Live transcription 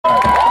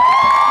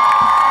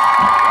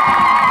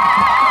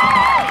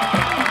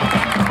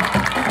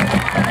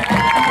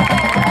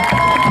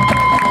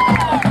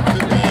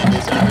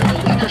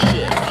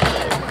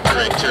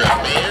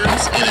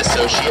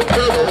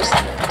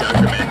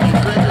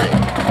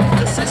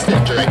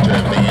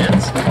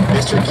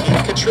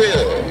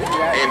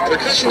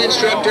percussion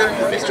instructor,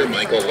 Mr.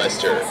 Michael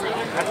Lester.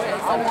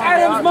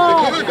 Adam's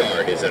mom. The color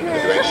guard is under the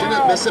direction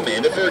of Miss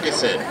Amanda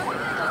Ferguson.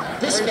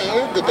 This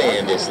fall, the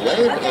band is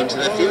led onto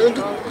the field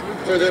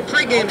for the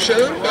pregame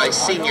show by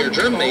senior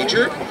drum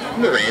major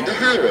Miranda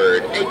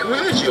Howard, a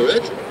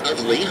graduate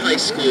of Lee High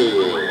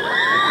School.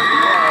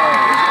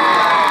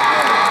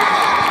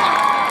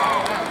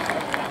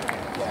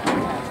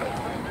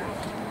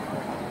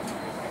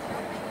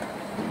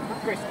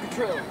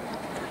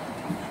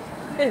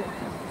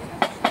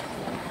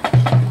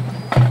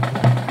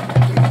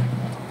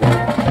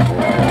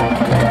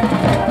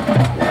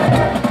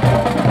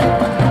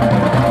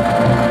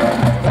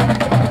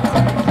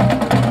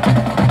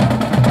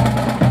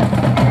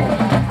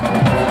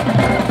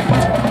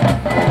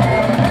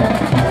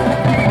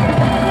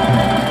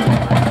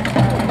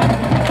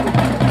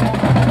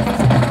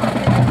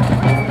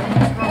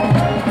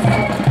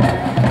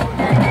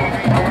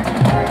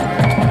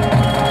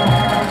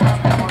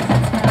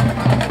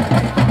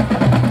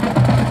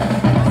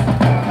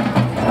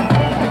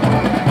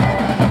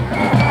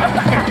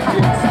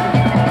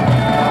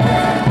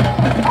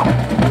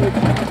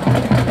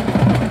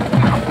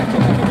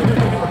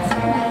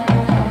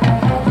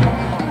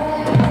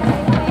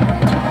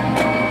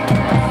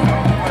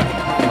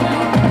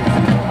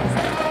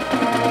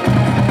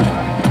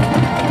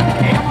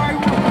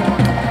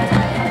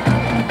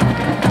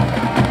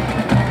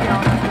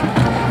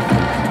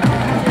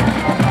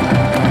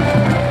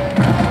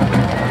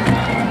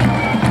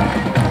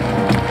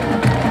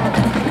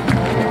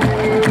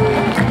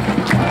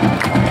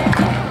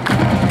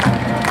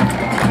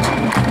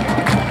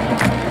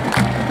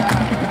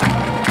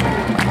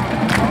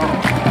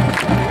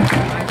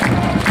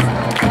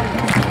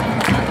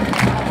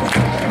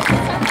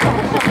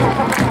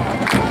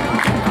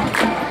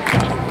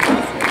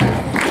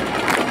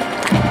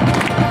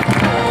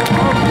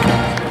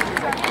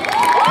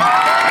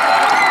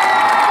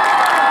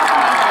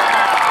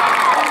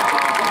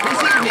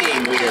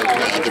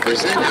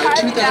 Present our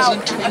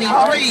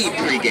 2023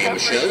 pregame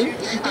show.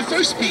 The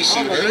first piece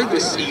you heard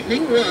this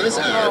evening was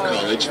our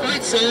college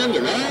fight song,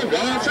 Rah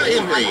Rah for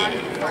Emory.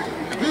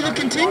 We will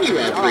continue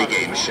our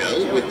pregame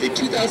show with the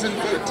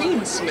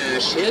 2014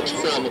 smash hit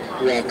from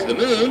Walk the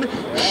Moon,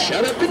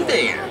 Shut Up and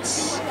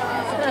Dance.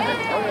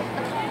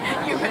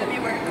 You better be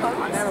wearing clothes.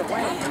 I never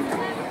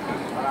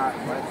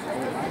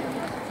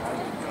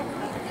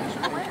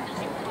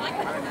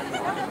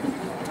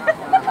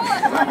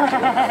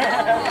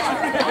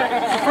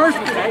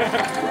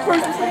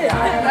First mistake.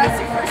 That's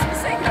your first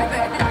mistake, I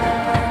think.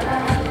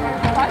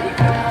 Why do you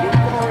go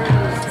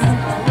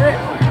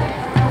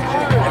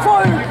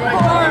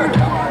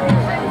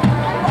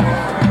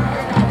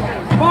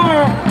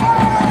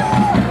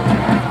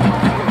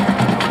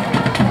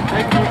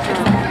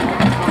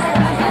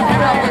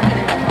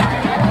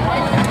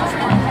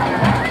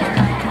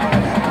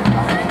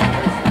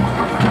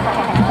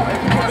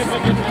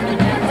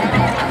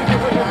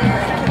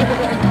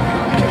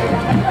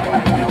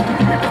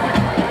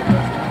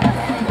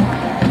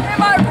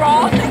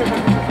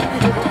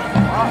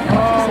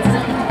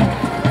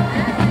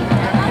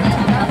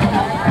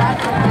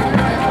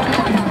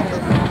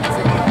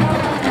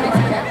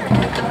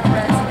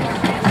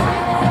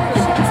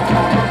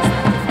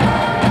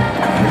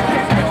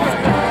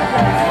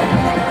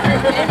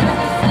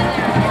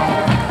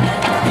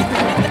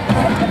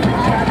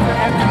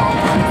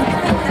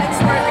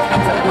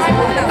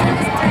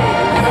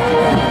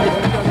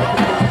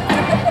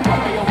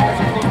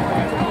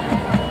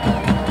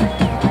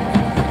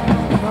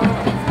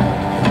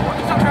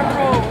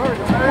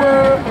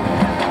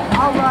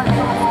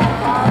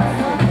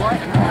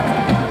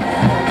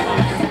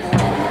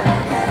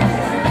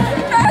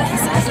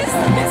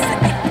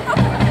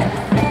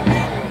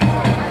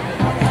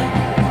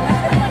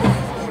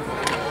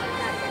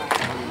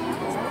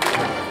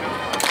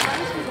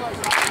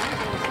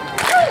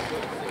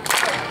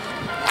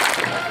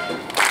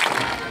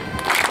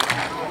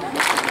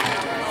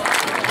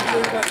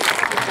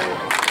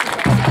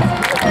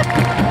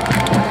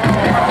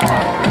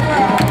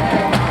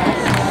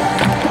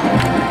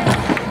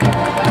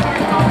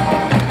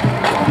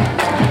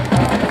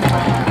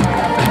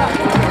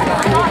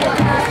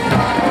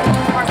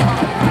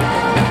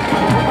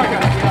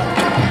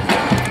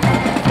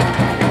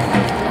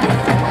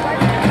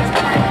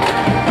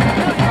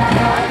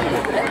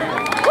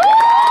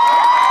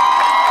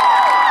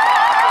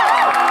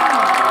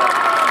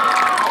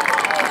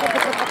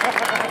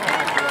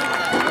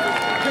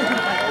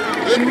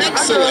The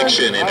next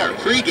selection in our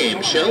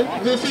pregame show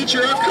will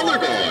feature our color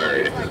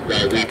guard,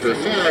 while we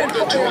perform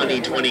the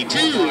 2022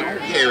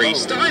 Harry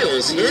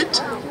Styles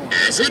hit,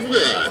 As It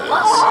Was.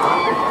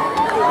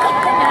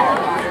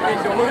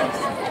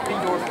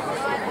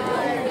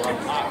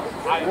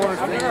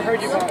 I've never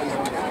heard you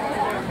go.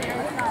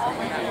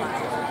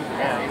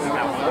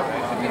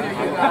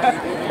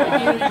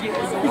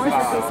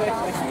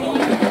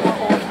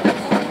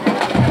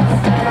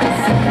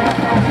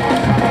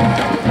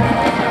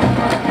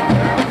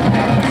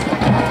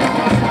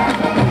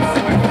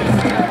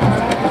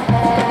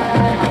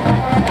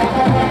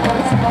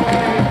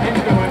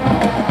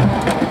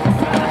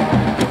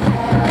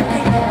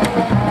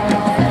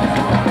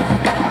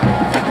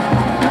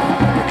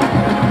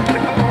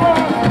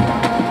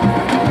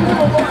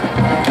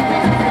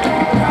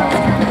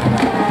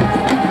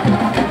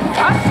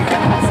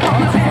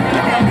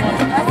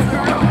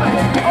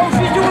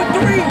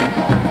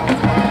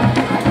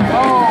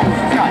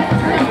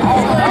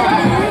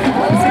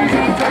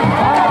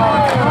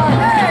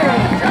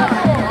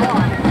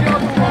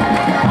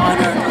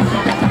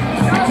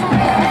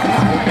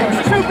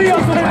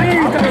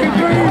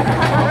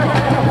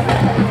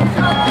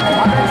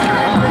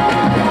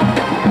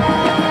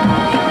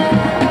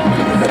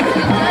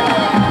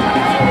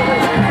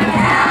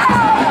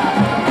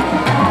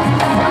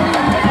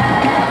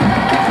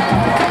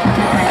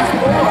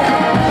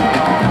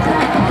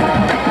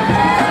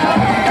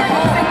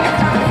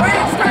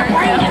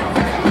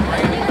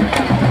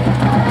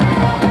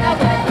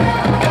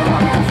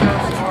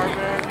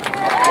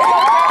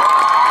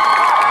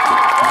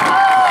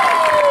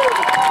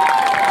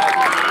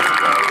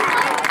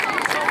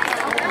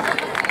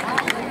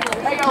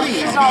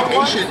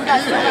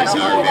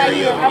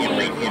 area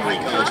Emory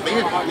College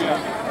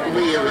Band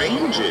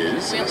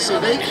rearranges so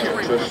they can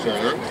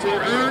perform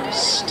for our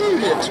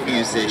student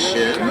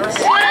musicians.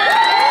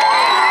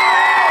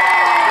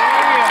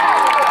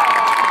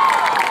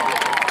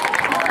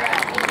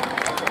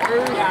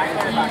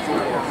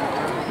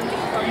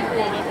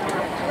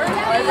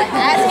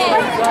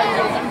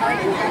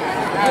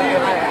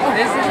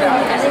 This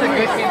is a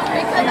good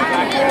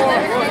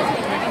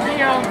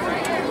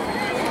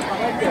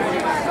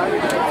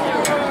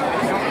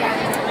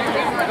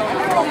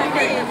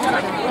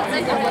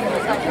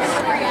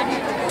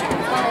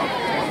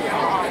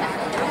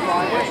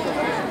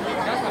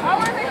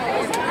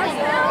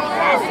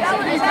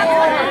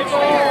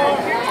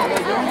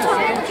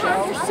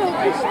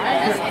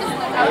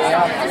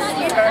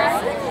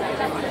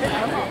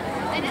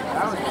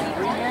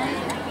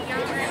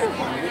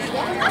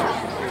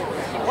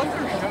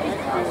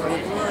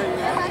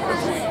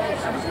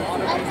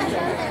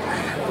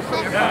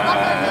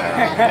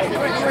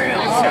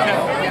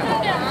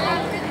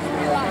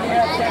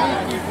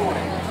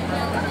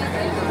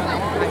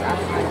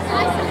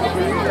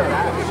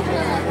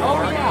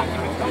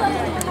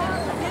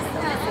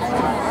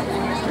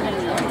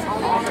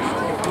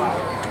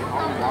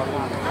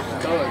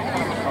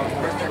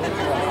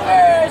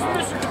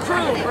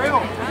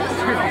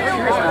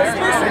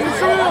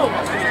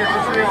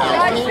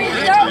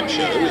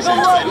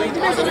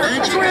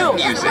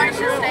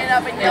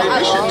In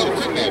addition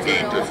to football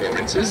game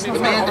performances, the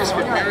band is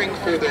preparing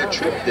for their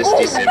trip this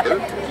December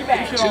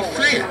to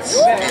France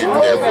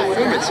and their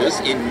performances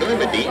in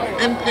Normandy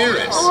and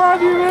Paris. The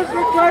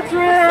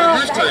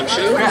halftime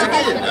show is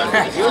again under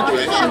the field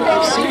direction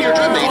of senior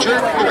drum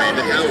major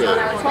Miranda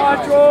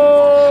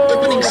Howard.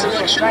 Opening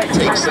selection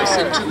takes us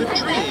into the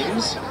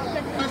dreams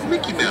of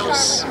Mickey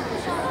Mouse,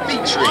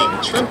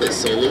 featuring trumpet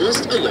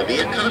soloist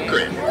Olivia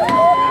Cochran.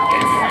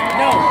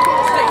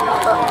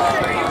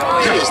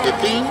 Here is the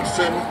theme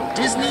from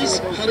Disney's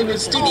Hollywood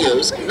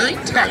Studios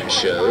nighttime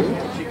show,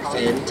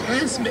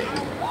 Fantasmic,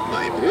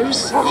 by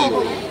Bruce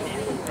Healy.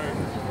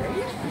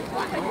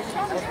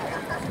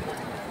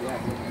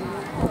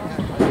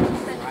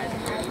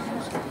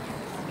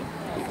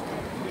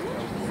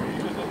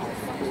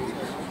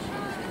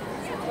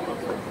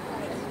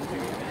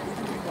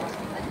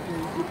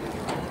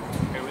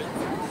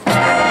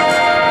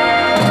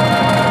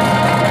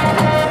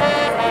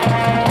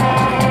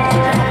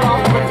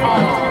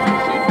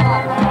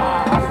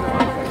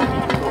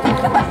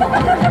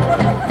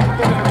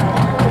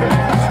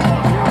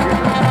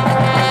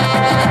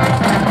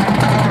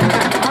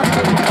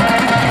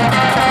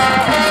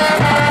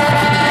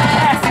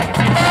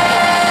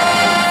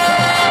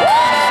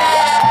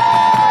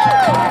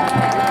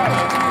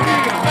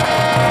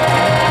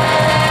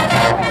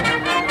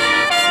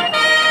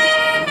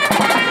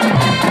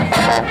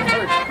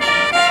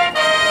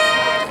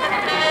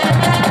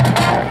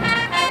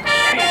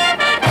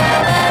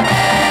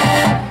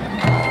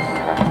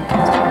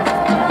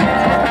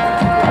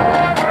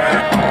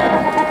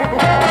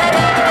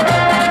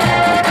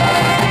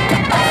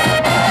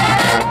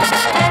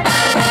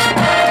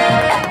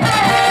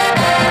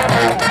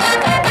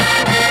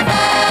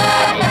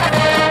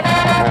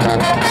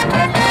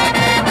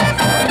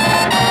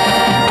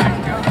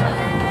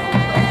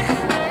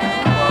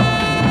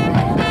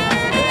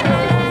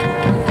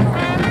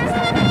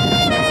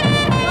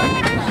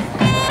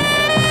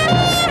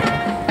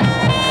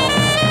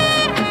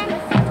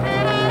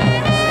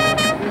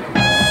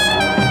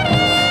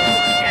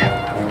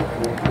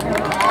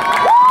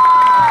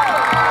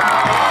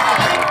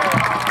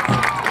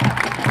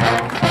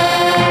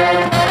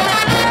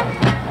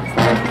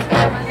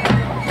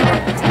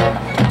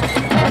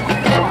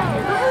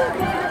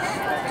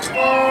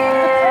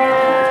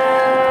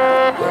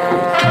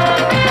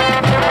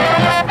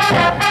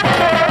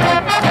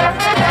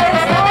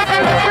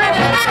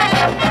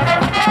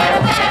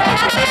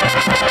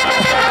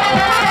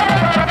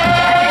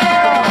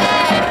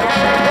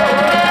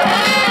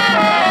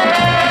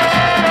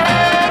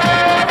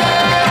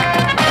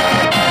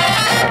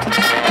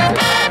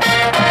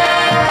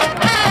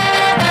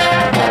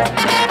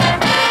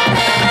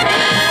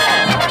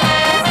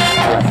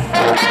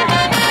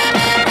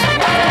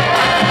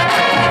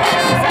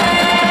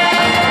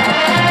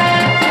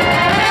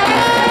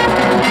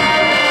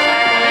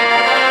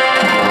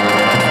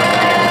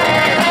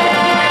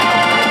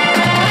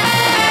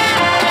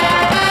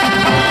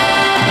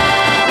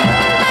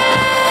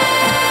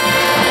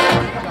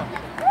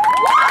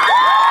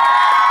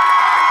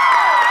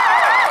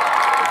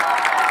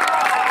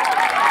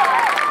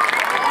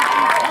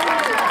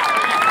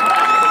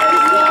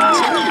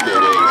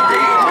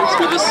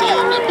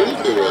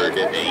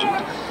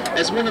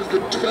 As one of the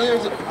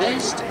 12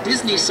 best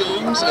Disney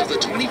songs of the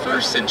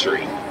 21st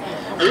century.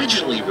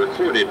 Originally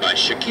recorded by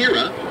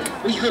Shakira,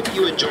 we hope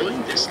you enjoy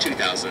this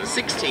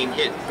 2016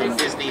 hit from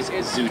Disney's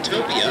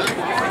Zootopia,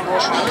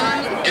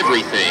 Try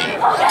Everything.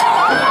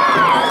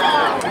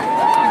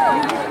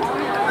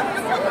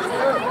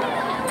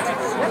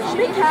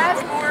 She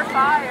has more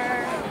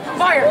fire.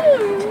 Fire!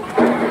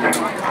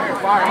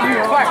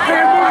 Fire! Fire! Fire!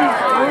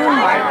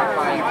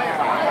 Fire!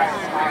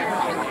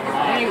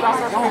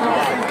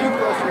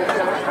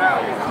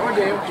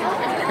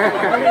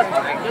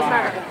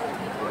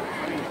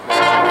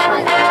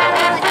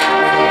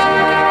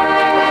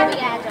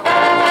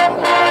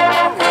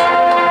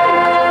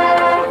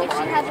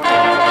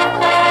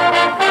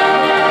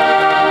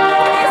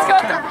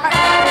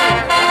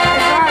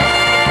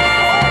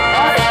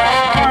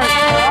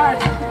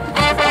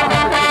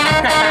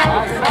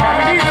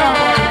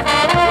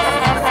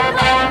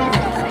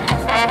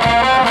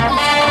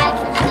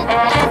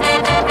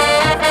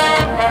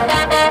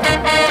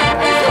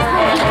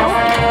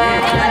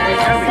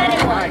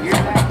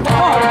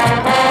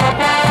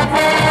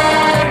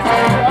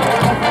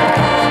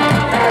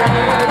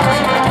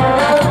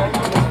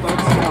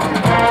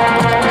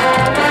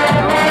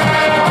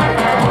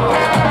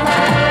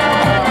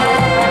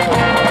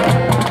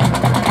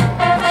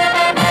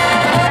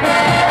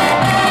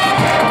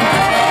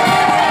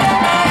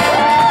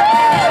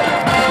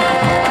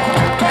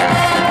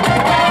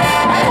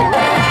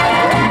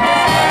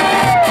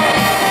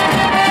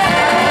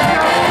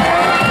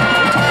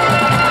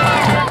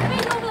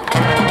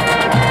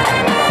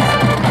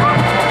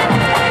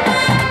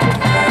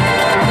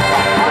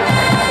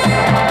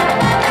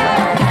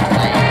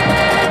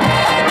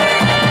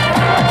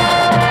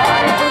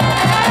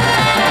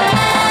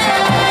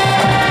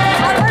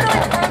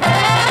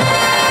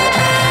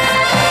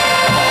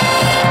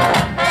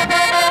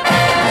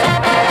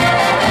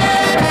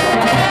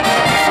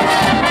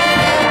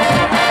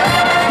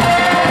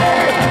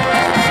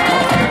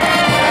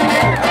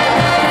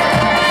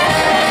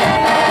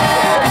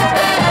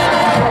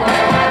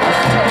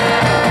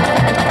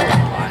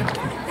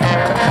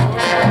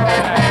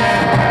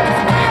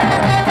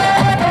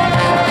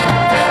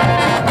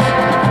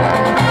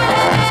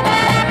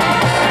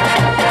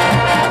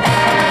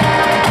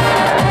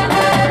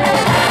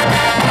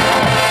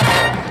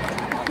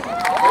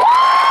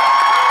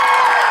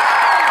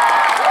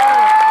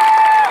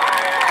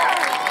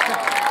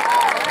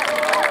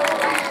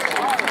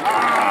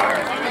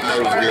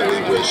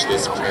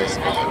 This press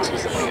box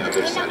was on the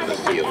other side of the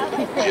field.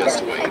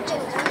 Just wait.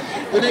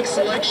 The next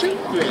selection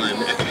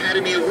won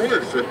Academy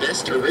Award for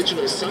Best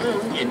Original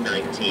Song in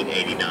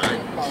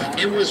 1989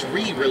 and was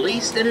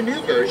re-released in a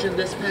new version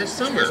this past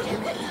summer.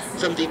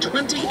 From the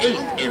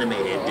 28th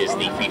animated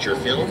Disney feature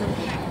film,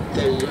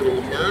 The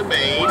Little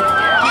Mermaid,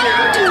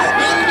 here is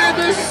Under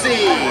the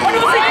Sea.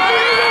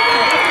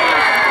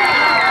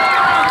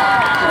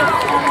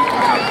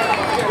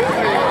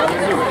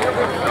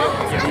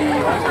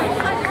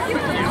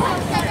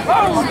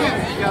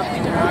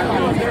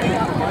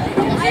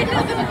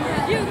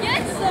 You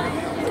get some.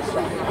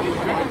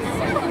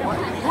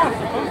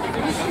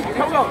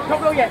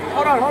 Don't go yet.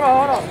 Hold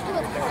on.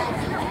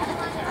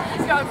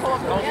 He's going to pull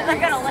up. They're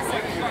going to listen.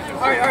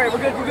 All right, we're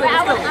good. Wait,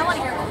 I want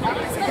to hear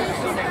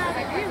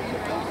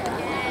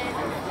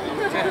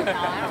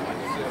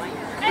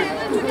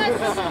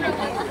Best Song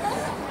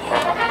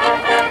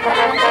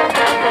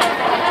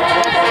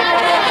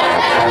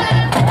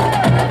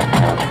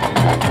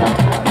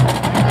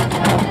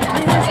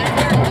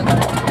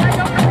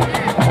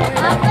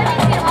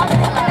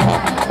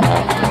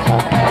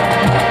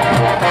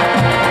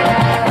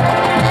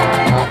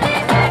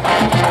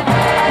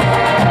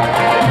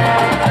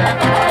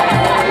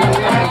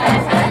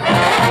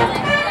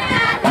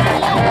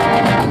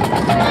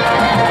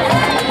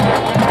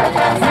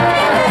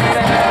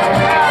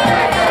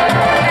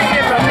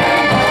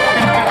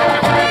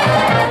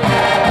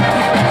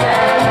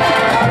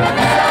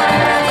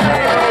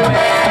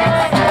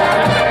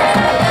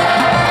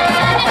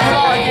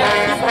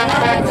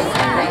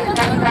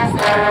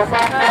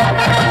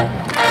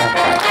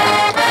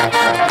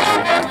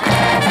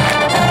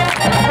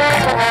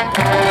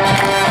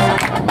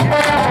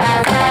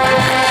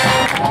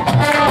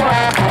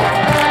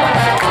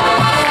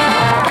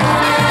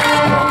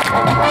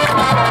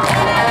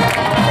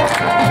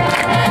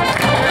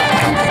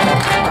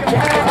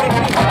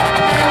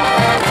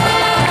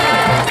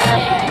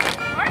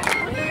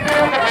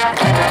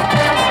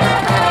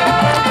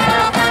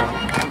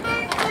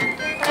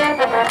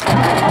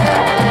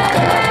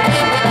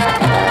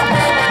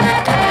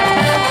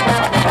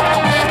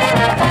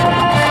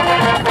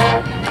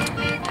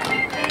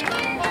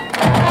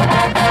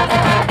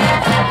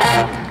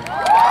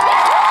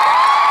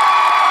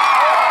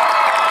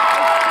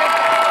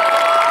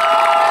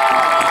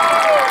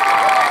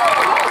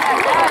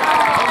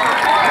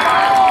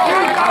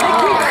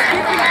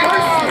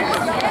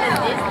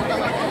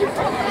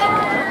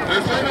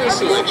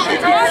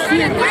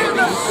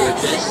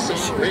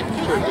Written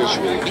for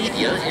Visual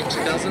Media in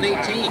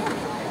 2018.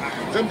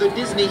 From the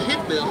Disney hit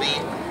movie,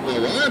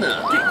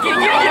 Moana.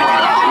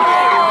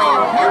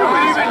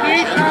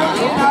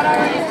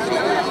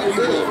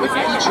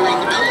 Featuring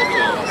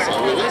Elephant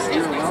soloist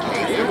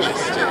Kanye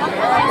West.